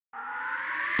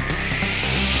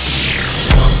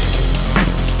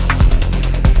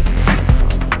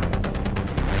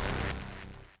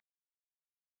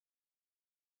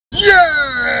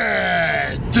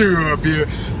Duhop here,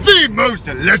 the most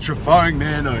electrifying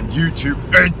man on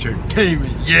YouTube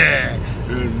entertainment, yeah.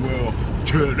 And well,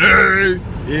 today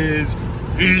is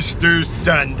Easter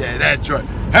Sunday, that's right.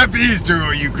 Happy Easter,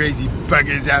 all you crazy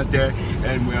buggers out there.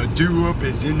 And well, Duhop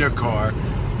is in the car,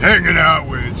 hanging out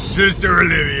with Sister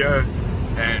Olivia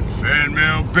and Fan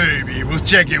Mail Baby. We'll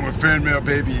check in with Fan Mail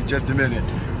Baby in just a minute.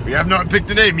 We have not picked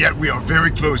a name yet, we are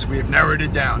very close, we have narrowed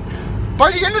it down.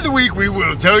 By the end of the week, we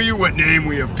will tell you what name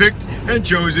we have picked and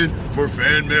chosen for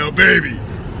Fan Mail Baby.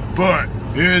 But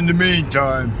in the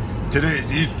meantime, today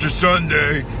is Easter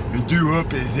Sunday, and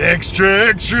Duhop is extra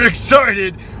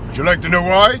excited. Would you like to know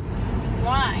why?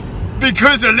 Why?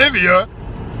 Because Olivia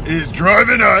is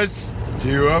driving us,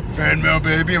 Duhop, Fan Mail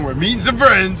Baby, and we're meeting some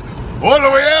friends all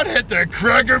the way out at the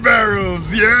Cracker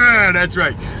Barrels. Yeah, that's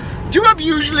right. Duhop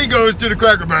usually goes to the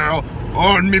Cracker Barrel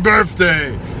on my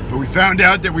birthday. But we found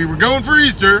out that we were going for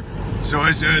Easter, so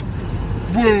I said,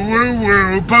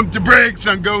 woo, pump the brakes,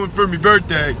 I'm going for my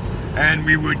birthday. And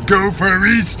we would go for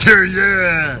Easter,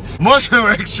 yeah. I'm also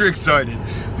extra excited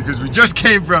because we just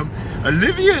came from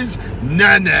Olivia's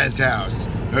Nana's house.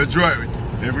 That's right,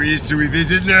 every Easter we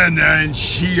visit Nana, and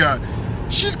she's a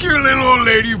cute little old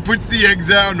lady who puts the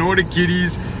eggs out, and all the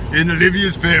kitties in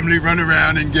Olivia's family run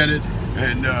around and get it.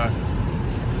 And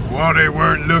while they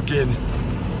weren't looking,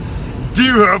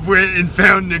 Duhop went and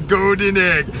found the golden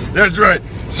egg. That's right.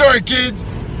 Sorry, kids.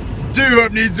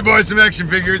 Duhop needs to buy some action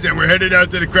figures, and we're headed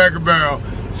out to the Cracker Barrel.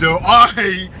 So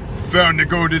I found the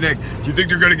golden egg. Do you think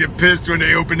they're gonna get pissed when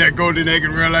they open that golden egg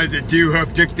and realize that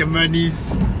Duhop took the monies?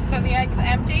 So the egg's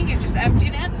empty? You just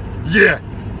emptied it? Yeah.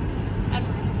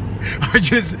 I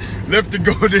just left the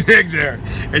golden egg there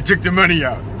and took the money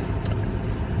out.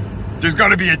 There's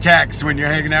gonna be a tax when you're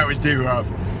hanging out with Duhop,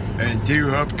 and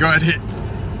Duhop got it.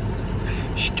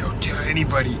 Shh, don't tell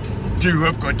anybody.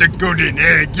 Duhop got the golden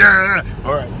egg, yeah!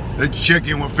 Alright, let's check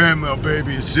in with Fan Mail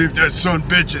Baby and see if that son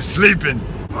bitch is sleeping.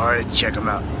 Alright, check him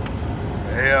out.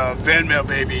 Hey, Fan Mail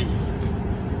Baby.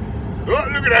 Oh,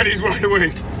 look at that, he's wide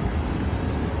awake.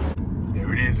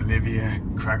 There it is, Olivia.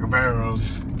 Cracker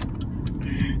Barrels.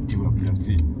 Duhop loves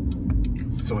it.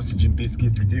 Sausage and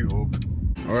biscuit for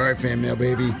Duhop. Alright, Fan Mail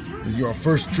Baby. This is your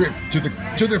first trip to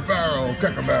the barrel,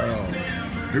 Cracker Barrel.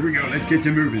 Here we go, let's get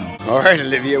to moving. Alright,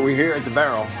 Olivia, we're here at the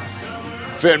barrel.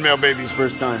 Fan Mail Baby's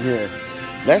first time here.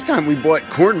 Last time we bought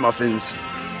corn muffins,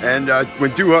 and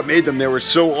when Duhop made them, they were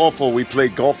so awful we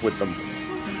played golf with them.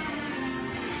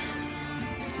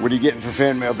 What are you getting for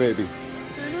Fan Mail Baby?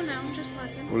 I don't know, I'm just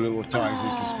looking. Little ties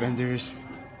with suspenders.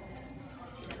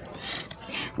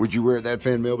 Would you wear that,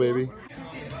 Fan Mail Baby?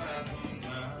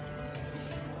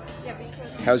 Yeah,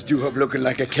 because How's Duhop looking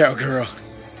like a cowgirl?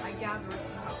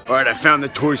 Alright, I found the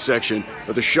toy section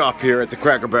of the shop here at the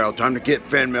Cracker Barrel. Time to get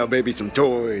Fan Mail Baby some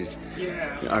toys.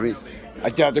 Yeah. I mean, I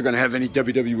doubt they're going to have any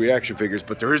WWE action figures,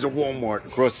 but there is a Walmart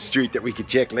across the street that we could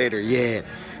check later. Yeah.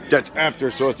 That's after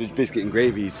sausage, biscuit, and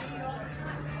gravies.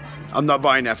 I'm not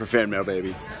buying that for Fan Mail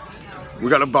Baby. We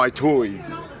got to buy toys.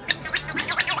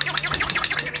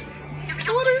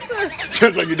 what is this?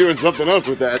 Sounds like you're doing something else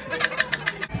with that.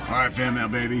 Alright, Fan Mail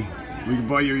Baby. We can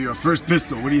buy you your first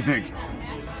pistol. What do you think?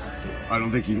 I don't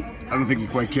think he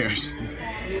quite cares.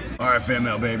 Alright, Fan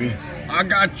Mail Baby. I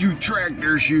got you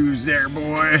tractor shoes there,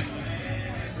 boy.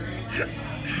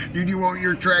 Do you want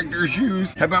your tractor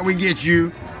shoes? How about we get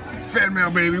you, Fan Mail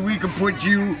Baby, we can put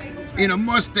you in a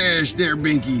mustache there,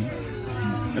 Binky.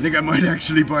 I think I might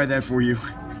actually buy that for you.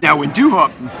 Now, when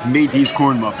Duhop made these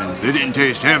corn muffins, they didn't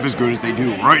taste half as good as they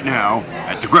do right now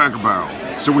at the Cracker Barrel.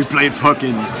 So we played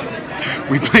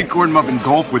corn muffin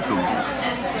golf with them.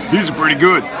 These are pretty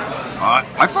good.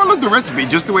 I followed the recipe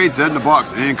just the way it said in the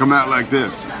box. It didn't come out like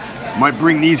this. Might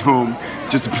bring these home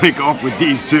just to play golf with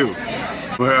these too.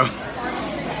 Well,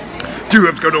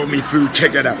 Duhop's got all me food.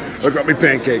 Check it out. I got me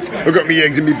pancakes. I got me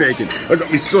eggs and me bacon. I got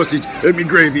me sausage and me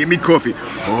gravy and me coffee.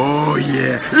 Oh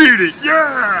yeah, eat it,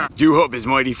 yeah! Duhop is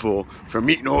mighty full from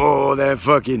eating all that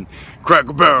fucking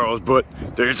Cracker Barrels, but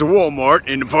there's a Walmart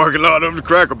in the parking lot of the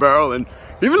Cracker Barrel, and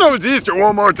even though it's Easter,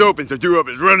 Walmart's open, so Duhop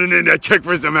is running in to check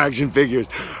for some action figures.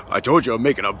 I told you I'm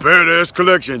making a badass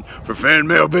collection for Fan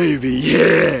Mail Baby,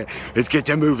 yeah! Let's get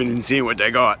to moving and seeing what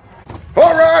they got.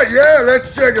 Alright, yeah,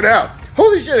 let's check it out.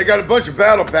 Holy shit, I got a bunch of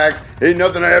battle packs. Ain't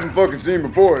nothing I haven't fucking seen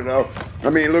before, though. I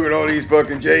mean, look at all these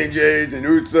fucking J&Js and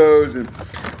Usos and...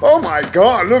 Oh my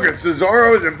god, look at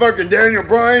Cesaro's and fucking Daniel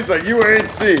Bryan's like you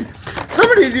ain't seen. Some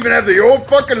of these even have the old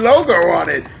fucking logo on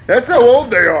it. That's how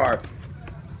old they are.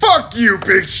 Fuck you,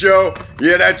 Big Show!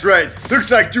 Yeah, that's right.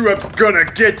 Looks like Duhop's gonna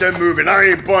get to moving. I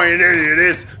ain't buying any of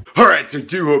this. Alright, so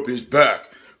Duhop is back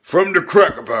from the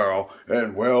Cracker Barrel,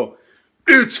 and well,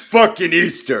 It's fucking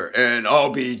Easter, and I'll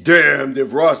be damned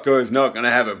if Roscoe is not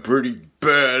gonna have a pretty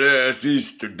badass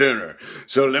Easter dinner.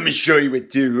 So let me show you what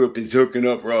Duhop is hooking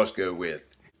up Roscoe with.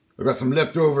 I got some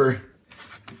leftover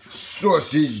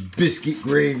sausage biscuit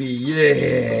gravy,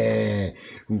 yeah.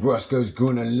 Roscoe's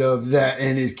gonna love that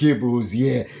and his kibbles,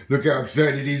 yeah. Look how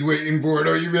excited he's waiting for it.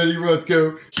 Are you ready,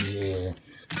 Roscoe? Yeah.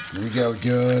 Here we go,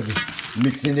 Doug.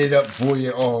 Mixing it up for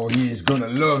you. Oh, he is gonna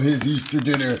love his Easter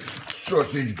dinner.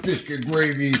 Sausage biscuit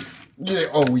gravy. Yeah,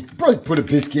 oh, we probably put a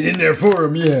biscuit in there for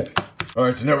him, yeah.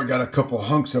 Alright, so now we got a couple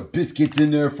hunks of biscuits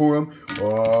in there for him.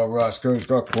 Oh, Roscoe's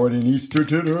got quite an Easter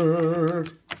dinner.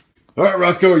 Alright,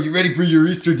 Roscoe, are you ready for your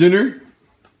Easter dinner?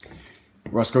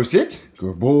 Roscoe, sit.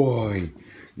 Good boy.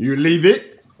 You leave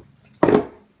it.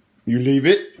 You leave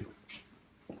it.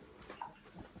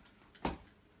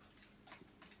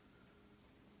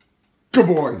 Good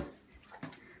boy.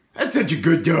 That's such a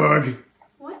good dog.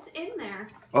 What's in there?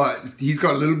 He's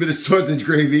got a little bit of sausage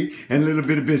gravy and a little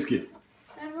bit of biscuit.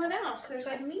 And what else? There's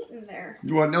like meat in there.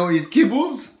 You want to know his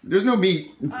kibbles? There's no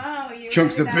meat. Oh, you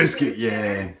Chunks of biscuit,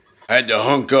 yeah. I had to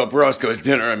hunk up Roscoe's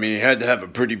dinner. I mean, he had to have a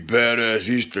pretty badass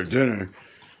Easter dinner.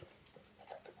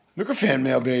 Look at fan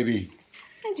mail, baby.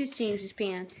 I just changed his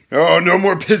pants. Oh, no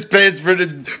more piss pants for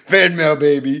the fan mail,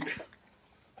 baby.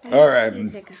 All right.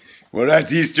 Well,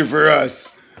 that's Easter for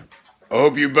us. I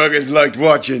hope you buggers liked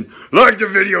watching. Like the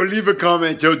video, leave a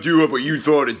comment, tell Duhop what you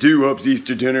thought of Duhop's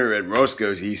Easter dinner and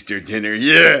Roscoe's Easter dinner.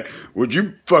 Yeah, would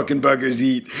you fucking buggers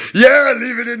eat? Yeah,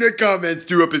 leave it in the comments.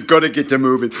 Duhop is gonna get to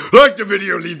moving. Like the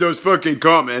video, leave those fucking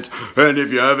comments. And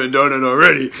if you haven't done it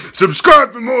already,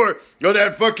 subscribe for more of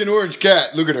that fucking orange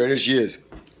cat. Look at her, there she is.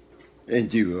 And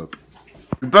Duhop.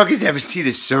 You buggers ever see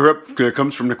this syrup that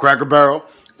comes from the Cracker Barrel?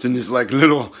 It's in this like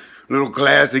little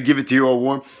glass. They give it to you all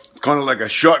warm. Kind of like a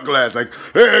shot glass, like,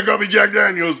 hey, I got me Jack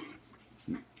Daniels.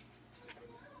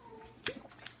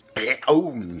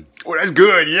 Oh, that's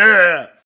good, yeah.